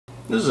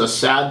This is a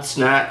sad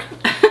snack.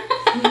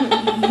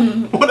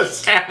 What a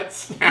sad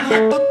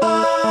snack.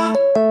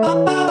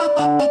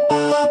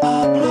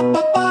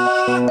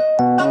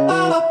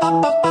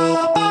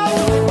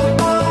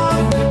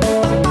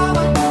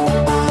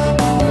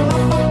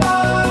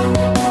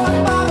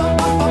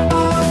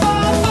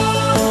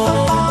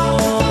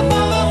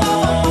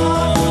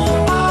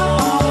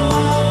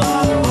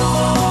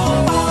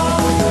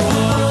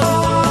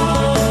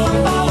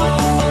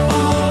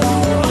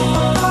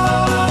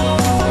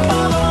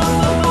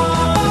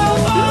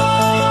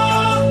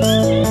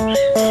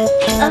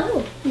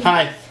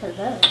 Hi,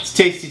 Hello. it's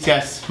Tasty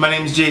Test. My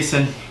name is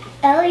Jason.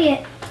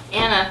 Elliot.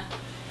 Anna.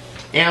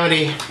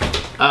 Amity.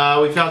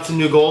 We found some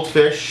new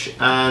goldfish,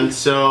 and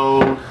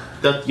so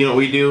that's what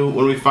we do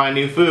when we find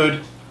new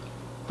food.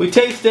 We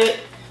taste it.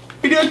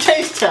 We do a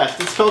taste test.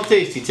 It's called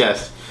Tasty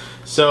Test.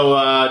 So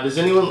does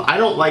anyone? I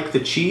don't like the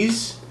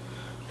cheese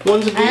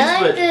ones of these,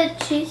 I like the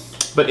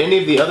cheese. but any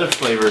of the other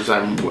flavors,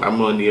 I'm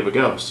willing to give a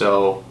go.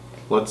 So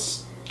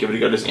let's give it a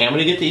go. Does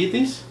Amity get to eat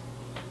these?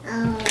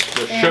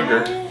 The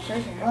sugar.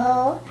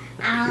 Well,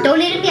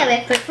 don't eat them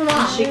yet. Wait for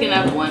Mom. She can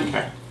have one.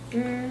 Okay.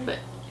 But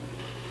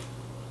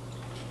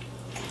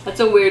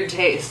that's a weird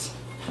taste.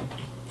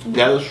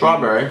 They have the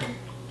strawberry.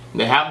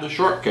 They have the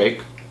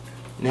shortcake.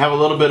 They have a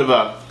little bit of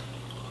a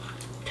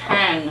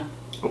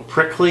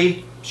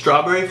prickly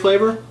strawberry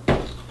flavor.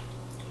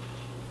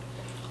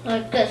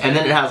 Like this. And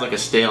then it has like a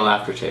stale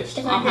aftertaste.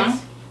 It's like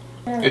this.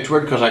 It's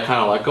weird because I kind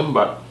of like them,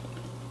 but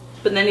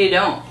then you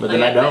don't. But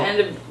then I don't. At the end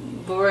of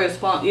before it's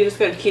spawn, you just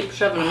gotta keep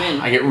shoving them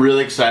in. I get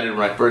really excited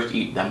when I first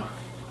eat them.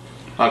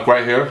 Like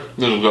right here,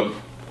 this is good.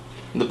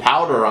 The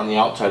powder on the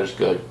outside is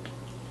good.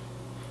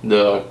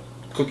 The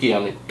cookie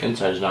on the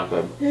inside is not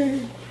good.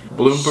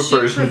 Bloom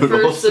prefers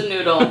noodles. The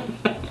noodle.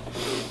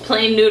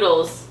 Plain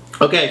noodles.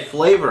 Okay,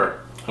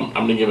 flavor. I'm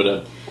gonna give it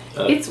a.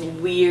 It's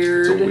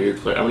weird. It's a weird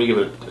flavor. I'm gonna give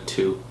it a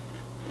 2.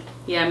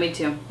 Yeah, me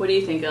too. What do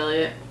you think,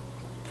 Elliot?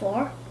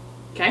 4.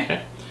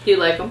 Okay. Do you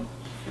like them?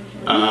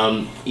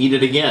 Eat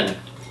it again.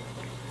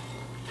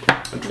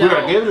 It's weird.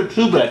 I gave it a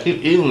 2, but I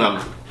keep eating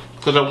them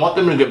because I want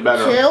them to get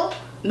better. 2?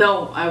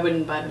 No, I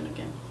wouldn't buy them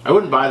again. I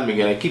wouldn't buy them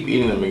again. I keep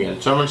eating them again.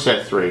 So I'm gonna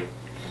say 3.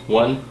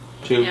 1,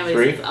 2, Yeah, but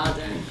 3. it's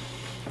odd.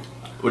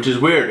 Which is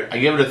weird. I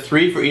give it a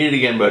 3 for eat it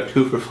again, but a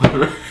 2 for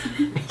flavor.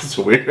 It's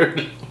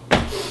weird.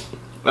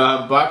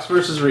 Box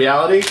versus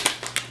reality.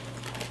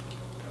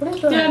 What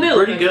is Yeah, that? they look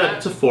Pretty like good. that.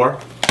 It's a 4.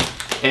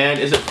 And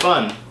is it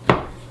fun?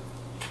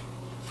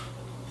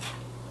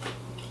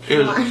 It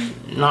was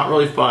not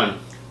really fun.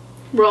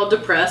 We're all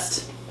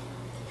depressed.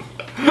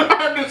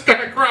 I'm just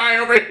gonna cry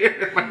over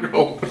here in my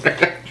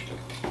goldfish.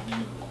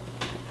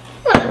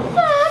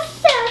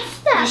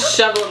 Just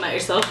shovel them at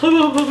yourself.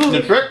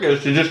 The trick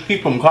is to just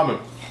keep them coming.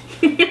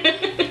 Ew.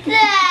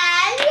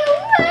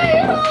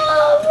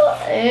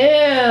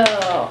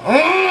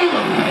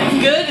 It's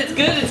good, it's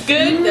good, it's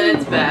good, then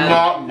it's bad.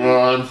 Not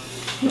good.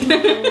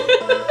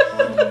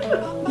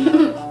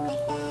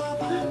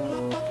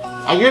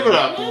 I give it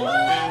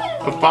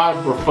a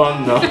 5 for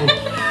fun though.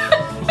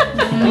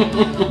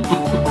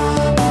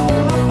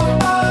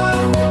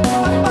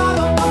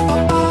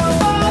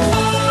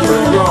 There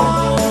you go.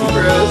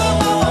 Gross.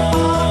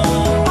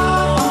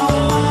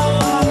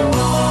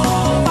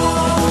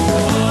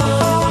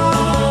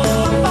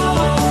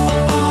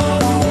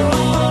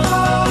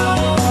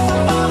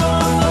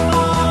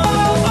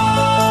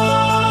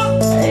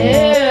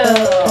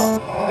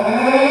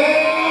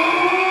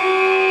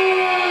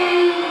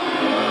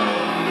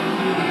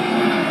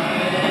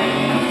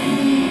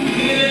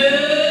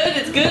 Good,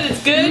 it's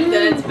good,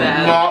 then it's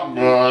bad. Not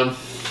good.